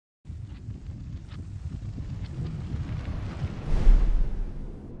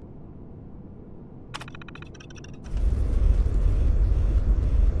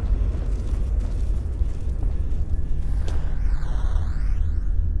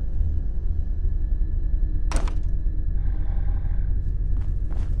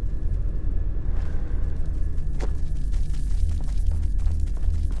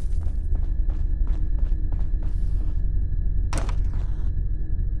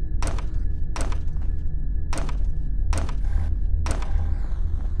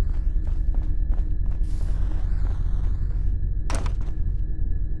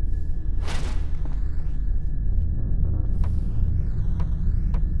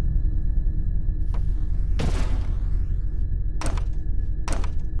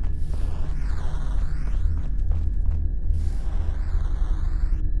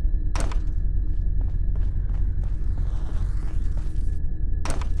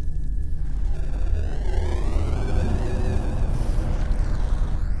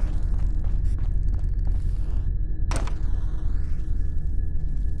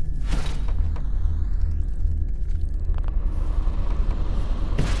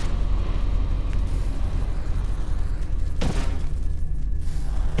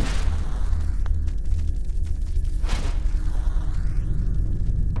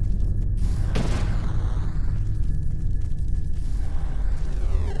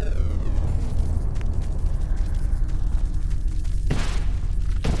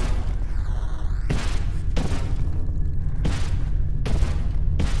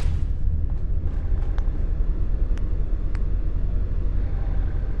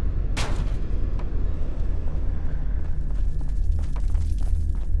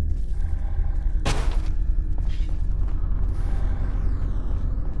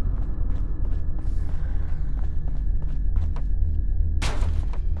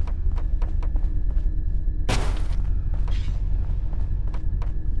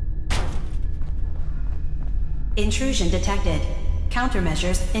Intrusion detected.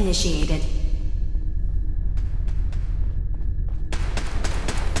 Countermeasures initiated.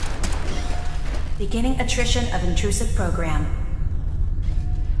 Beginning attrition of intrusive program.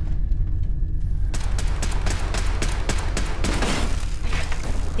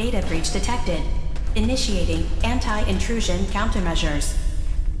 Data breach detected. Initiating anti-intrusion countermeasures.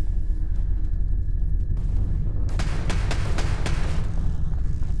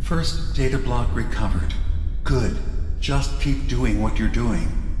 First data block recovered. Good. Just keep doing what you're doing.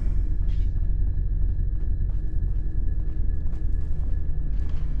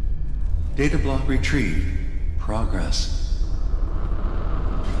 Data block retrieved. Progress.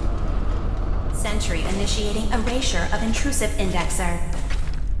 Sentry initiating erasure of intrusive indexer.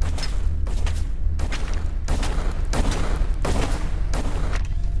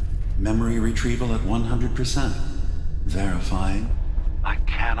 Memory retrieval at 100%. Verifying. I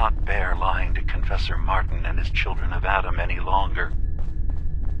cannot bear lying to Confessor Martin and his children of Adam any longer.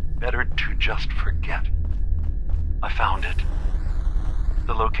 Better to just forget. I found it.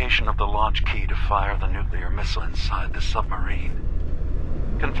 The location of the launch key to fire the nuclear missile inside the submarine.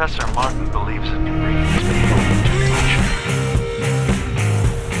 Confessor Martin believes it can